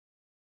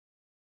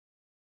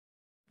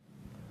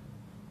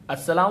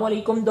अस्सलाम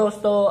वालेकुम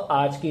दोस्तों,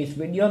 आज की इस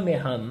वीडियो में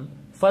हम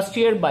first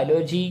year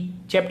biology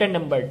chapter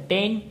number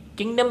 10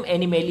 kingdom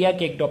animalia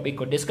के एक टॉपिक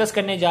को डिस्कस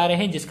करने जा रहे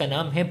हैं जिसका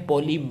नाम है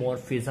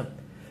पॉलीमॉर्फिज्म।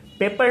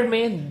 पेपर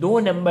में 2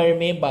 नंबर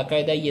में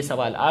बाकायदा ये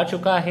सवाल आ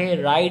चुका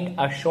है, right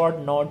a short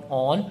note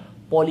on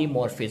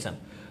polymorphism.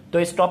 तो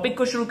इस टॉपिक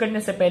को शुरू करने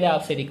से पहले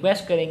आपसे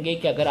रिक्वेस्ट करेंगे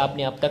कि अगर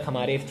आपने अब तक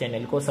हमारे इस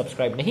चैनल को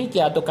सब्सक्राइब नहीं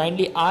किया तो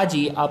काइंडली आज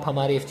ही आप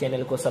हमारे इस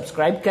चैनल को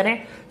सब्सक्राइब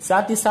करें,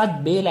 साथ ही साथ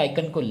बेल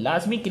आइकन को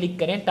लाजमी क्लिक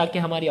करें ताकि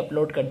हमारी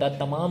अपलोड करदा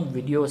तमाम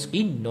वीडियोस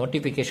की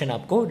नोटिफिकेशन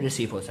आपको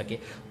रिसीव हो सके।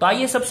 तो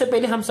आइए सबसे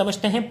पहले हम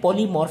समझते हैं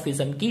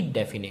पॉलीमॉर्फिज्म की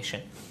definition.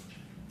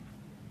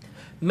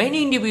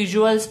 Many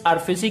individuals are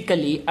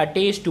physically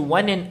attached to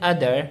one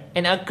another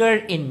and occur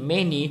in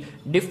many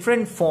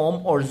different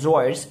forms or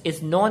zoids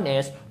is known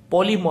as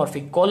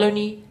polymorphic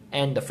colony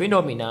and the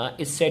phenomena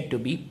is said to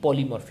be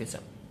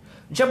polymorphism।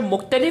 जब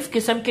मुख्तलिफ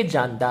किस्म के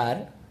जानदार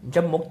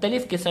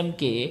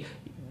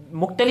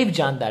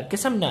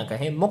किस्म ना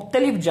कहें,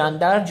 मुख्तलिफ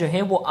जानदार जो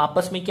हैं वो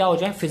आपस में क्या हो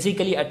जाए,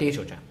 फिजिकली अटैच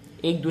हो जाए,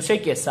 एक दूसरे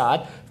के साथ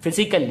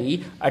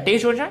फिजिकली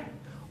अटैच हो जाए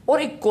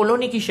और एक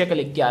कॉलोनी की शक्ल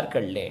इख्तियार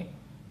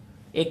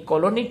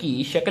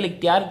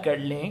कर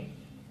लें,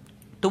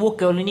 तो वो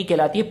कॉलोनी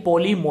कहलाती है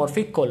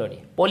पॉलीमॉर्फिक कॉलोनी।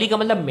 पॉली का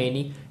मतलब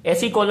मेनी,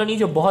 ऐसी कॉलोनी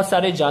जो बहुत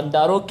सारे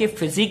जानदारों के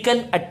फिजिकल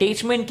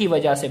अटैचमेंट की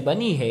वजह से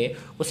बनी है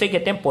उसे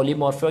कहते हैं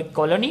polymorphic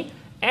colony.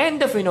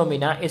 And the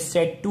phenomena is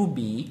said to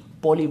be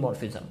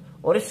polymorphism,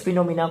 और इस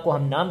फिनोमिना को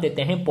हम नाम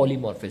देते हैं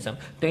पॉलीमॉर्फिज्म।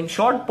 तो इन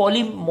शॉर्ट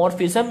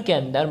पॉलीमॉर्फिज्म के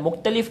अंदर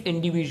मुख्तलिफ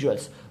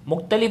इंडिविजुअल्स,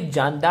 मुख्तलिफ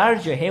जानदार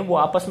जो है वो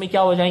आपस में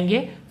क्या हो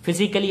जाएंगे,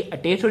 फिजिकली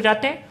अटैच हो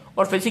जाते हैं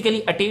और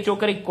फिजिकली अटैच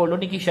होकर एक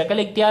कॉलोनी की शक्ल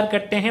इख्तियार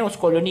करते हैं। उस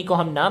कॉलोनी को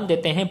हम नाम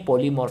देते हैं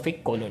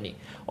पॉलीमॉर्फिक कॉलोनी,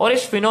 और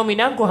इस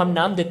फिनोमिना को हम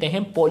नाम देते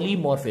हैं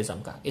पॉलीमॉर्फिज्म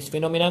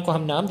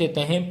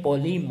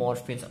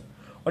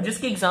और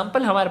जिसकी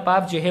एग्जांपल हमारे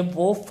पास जो है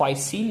वो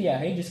फाइसीलिया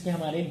है, जिसके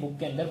हमारे बुक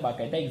के अंदर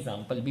बाकायदा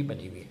एग्जांपल भी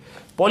बनी हुई है।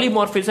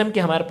 पॉलीमॉर्फिज्म के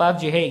हमारे पास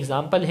जो है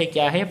एग्जांपल है,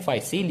 क्या है,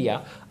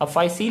 फाइसीलिया। अब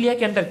फाइसीलिया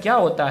के अंदर क्या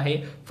होता है,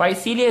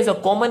 फाइसीलिया is a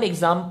common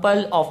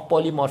example of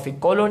polymorphic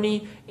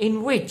colony in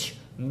which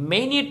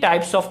many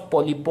types of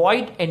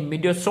polypoid and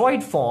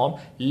medusoid form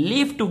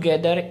live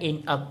together in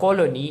a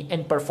colony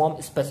and perform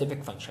specific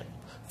function।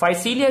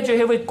 फाइसीलिया जो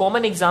है वो एक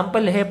कॉमन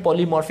एग्जांपल है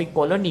पॉलीमॉर्फिक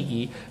कॉलोनी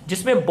की,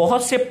 जिसमें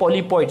बहुत से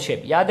पॉलीपॉइड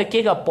शेप, याद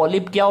रखिएगा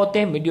पॉलिप क्या होते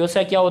हैं,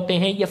 मिड्यूसा क्या होते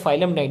हैं, ये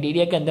फाइलम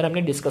नाइडेरिया के अंदर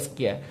हमने डिस्कस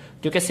किया है,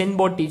 जो कि सिंध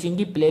बोर्ड टीचिंग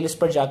की प्लेलिस्ट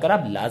पर जाकर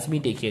आप लाजमी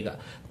देखिएगा।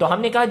 तो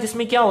हमने कहा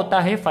जिसमें क्या होता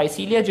है,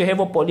 फाइसीलिया जो है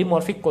वो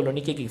पॉलीमॉर्फिक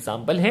कॉलोनी की एक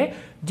एग्जांपल है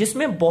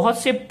जिसमें बहुत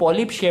से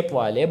पॉलिप शेप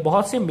वाले,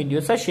 बहुत से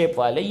मिड्यूसा शेप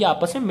वाले ये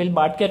आपस में मिल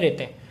बांट कर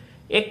रहते हैं,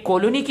 एक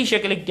कॉलोनी की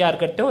शक्ल इख्तियार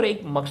करते हैं और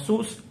एक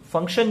मखसूस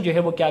फंक्शन जो है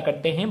वो क्या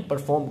करते हैं,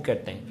 परफॉर्म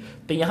करते हैं।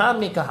 तो यहां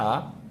हमने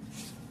कहा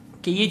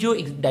कि ये जो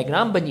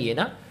डायग्राम बनी है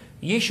ना,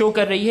 ये शो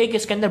कर रही है कि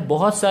इसके अंदर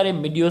बहुत सारे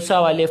मिड्यूसा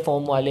वाले,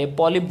 फॉर्म वाले,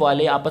 पॉलिप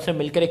वाले आपस में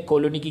मिलकर एक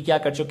कॉलोनी की क्या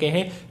कर चुके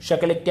हैं,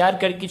 शक्ल इख्तियार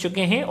कर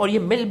चुके हैं, और ये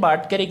मिल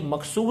बांट कर एक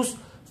मखसूस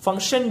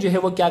फंक्शन जो है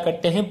वो क्या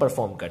करते हैं,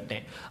 परफॉर्म करते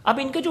हैं। अब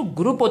इनका जो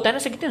ग्रुप होता है ना,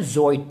 इसे कहते हैं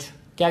जोइड।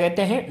 क्या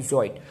कहते हैं,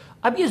 जोइड।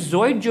 अब ये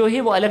जोइड जो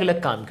है वो अलग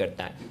अलग काम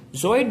करता है।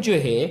 जोइड जो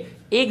है,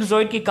 एक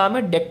जोइड की काम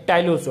है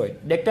डेक्टाइलोजोइड।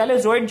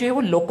 डेक्टाइलोजोइड जो है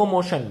वो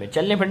लोकोमोशन में,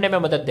 चलने फिरने में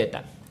मदद देता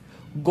है।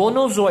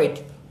 गोनोजोइड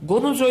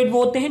वो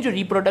होते हैं जो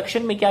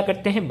रिप्रोडक्शन में क्या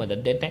करते हैं, मदद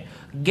देते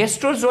हैं।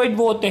 गैस्ट्रोजोइड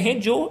वो होते हैं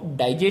जो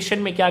डाइजेशन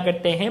में क्या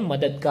करते हैं,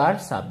 मददगार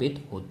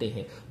साबित होते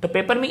हैं। तो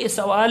पेपर में ये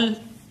सवाल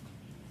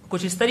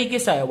कुछ इस तरीके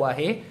से आया हुआ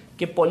है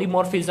कि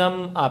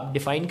पॉलीमॉर्फिज्म आप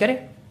डिफाइन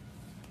करें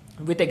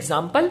विथ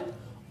एग्जांपल,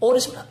 और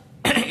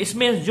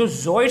इसमें जो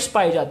जोइड्स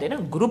पाए जाते हैं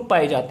ना, ग्रुप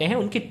पाए जाते हैं,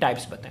 उनकी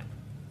टाइप्स बताएं।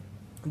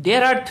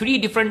 There are 3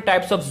 different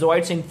types of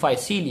zooids in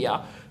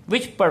फाइसीलिया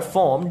which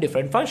perform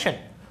different function.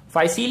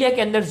 फाइसीलिया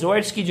के अंदर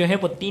जोइड्स की जो है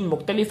वो 3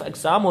 मुख्तलिफ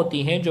अक़साम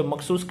होती हैं जो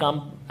मखसूस काम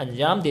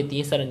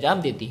सर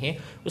अंजाम देती हैं।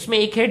 उसमें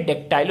एक है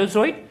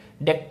डेक्टाइलोजोइड।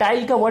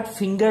 डेक्टाइल का वर्ड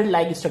फिंगर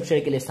लाइक स्ट्रक्चर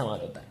के लिए इस्तेमाल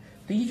होता है।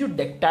 तो ये जो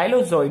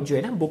डेक्टाइलोजोइड जो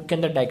है ना, बुक के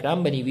अंदर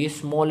डायग्राम बनी हुई है,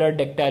 स्मॉलर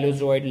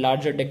डेक्टाइलोजोइड,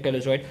 लार्जर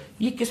डेक्टाइलोजोइड,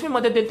 ये किसमें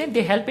मदद देते हैं,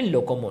 दे हेल्प इन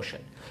लोकोमोशन।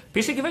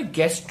 फिर से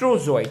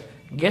गैस्ट्रोजोइड।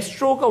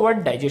 गैस्ट्रो का वर्ड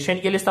डाइजेशन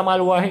के लिए इस्तेमाल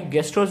हुआ है।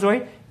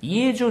 गैस्ट्रोजोइड,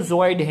 ये जो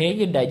जोइड है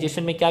ये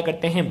डाइजेशन में क्या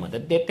करते हैं,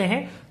 मदद देते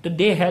हैं, तो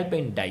they help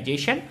in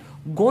digestion.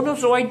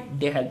 गोनोजोइड,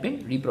 they help in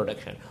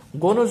reproduction.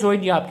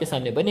 गोनोजोइड जो आपके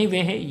सामने बने हुए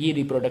हैं ये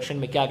रिप्रोडक्शन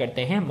में क्या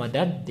करते हैं,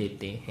 मदद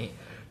देते हैं।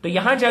 तो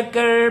यहां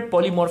जाकर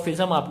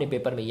पॉलीमॉर्फिज्म आपने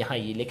पेपर में यहां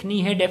ये लिखनी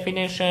है,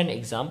 डेफिनेशन,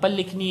 एग्जांपल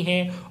लिखनी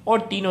है,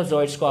 और तीनों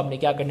जोइड्स को आपने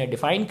क्या करना है,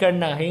 डिफाइन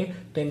करना है।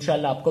 तो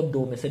इंशाल्लाह आपको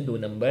 2 में से 2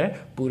 नंबर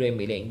पूरे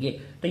मिलेंगे।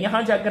 तो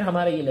यहां जाकर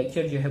हमारा ये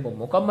लेक्चर जो है वो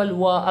मुकम्मल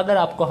हुआ। अगर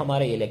आपको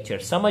हमारा ये लेक्चर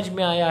समझ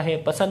में आया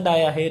है, पसंद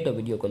आया है, तो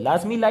वीडियो को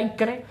लाजमी लाइक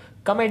करें,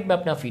 कमेंट में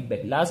अपना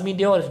फीडबैक लाजमी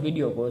दें, और इस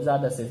वीडियो को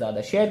ज्यादा से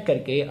ज्यादा शेयर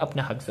करके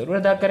अपना हक जरूर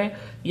अदा करें।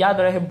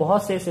 याद रहे,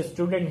 बहुत से ऐसे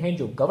स्टूडेंट हैं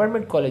जो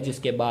गवर्नमेंट कॉलेजेस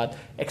के बाद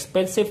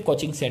एक्सपेंसिव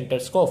कोचिंग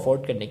सेंटर्स को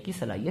अफोर्ड करने की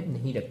सलाहियत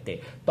नहीं रखते।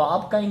 तो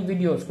आपका इन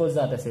वीडियोस को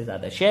ज्यादा से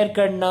ज्यादा शेयर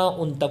करना,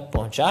 उन तक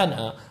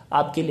पहुंचाना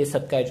आपके लिए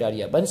सदका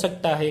जारिया बन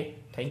सकता है।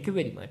 Thank you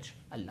very much.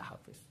 Allah.